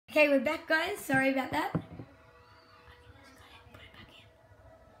Okay, we're back, guys. Sorry about that. Okay, let's go ahead and put it back in.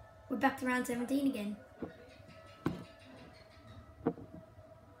 We're back to round 17 again.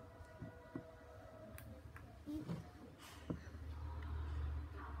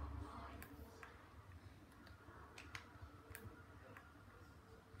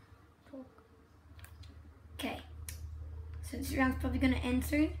 Okay, so this round's probably going to end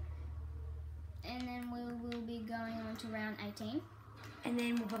soon. And then we will be going on to round 18. And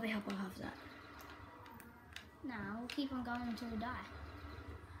then we'll probably hop off after that. Nah, we'll keep on going until we die.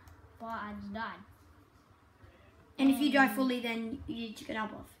 But I just died. And if you die fully, then you can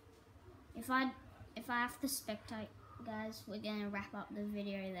hop off. If I have to spectate, guys, we're going to wrap up the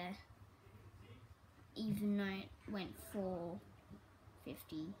video there. Even though it went for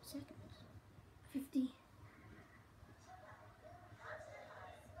 50 seconds. 50.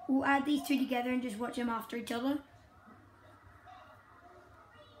 We'll add these two together and just watch them after each other.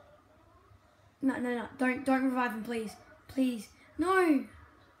 No. Don't revive him, please. Please. No.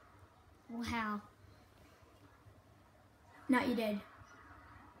 Wow. No, you're dead.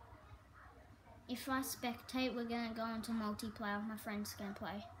 If I spectate, we're going to go into multiplayer. My friends can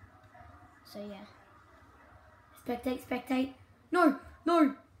play. So, yeah. Spectate. No,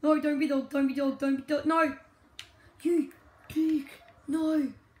 don't be dog, no. You dick.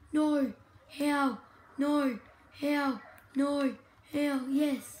 No. How? No.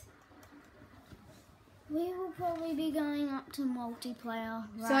 Yes. We will probably be going up to multiplayer.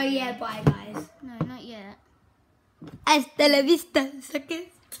 Right So, yeah, bye, guys. No, not yet. Hasta la vista, suckers.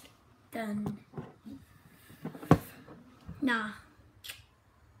 Done. Nah.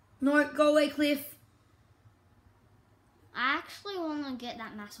 No, go away, Cliff. I actually want to get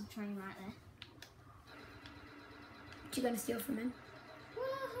that massive train right there. What you gonna steal from him?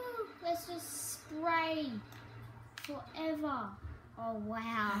 Woohoo! Let's just spray forever. Oh,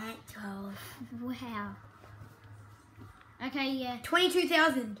 wow. Alright, 12. Wow. Okay, yeah.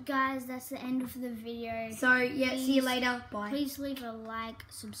 22,000. Guys, that's the end of the video. So, yeah, see you later. Bye. Please leave a like,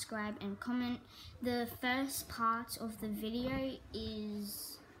 subscribe, and comment. The first part of the video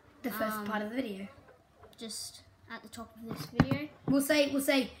is The first part of the video. just at the top of this video. We'll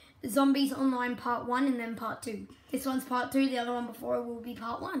say Zombies Online Part 1 and then Part 2. This one's Part 2, the other one before it will be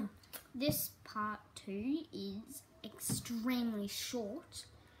Part 1. This part 2 is extremely short.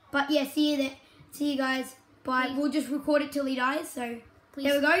 But yeah, see you guys. Bye. Please. We'll just record it till he dies. So Please.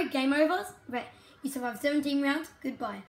 there we go. Game over. Right. You survived 17 rounds. Goodbye.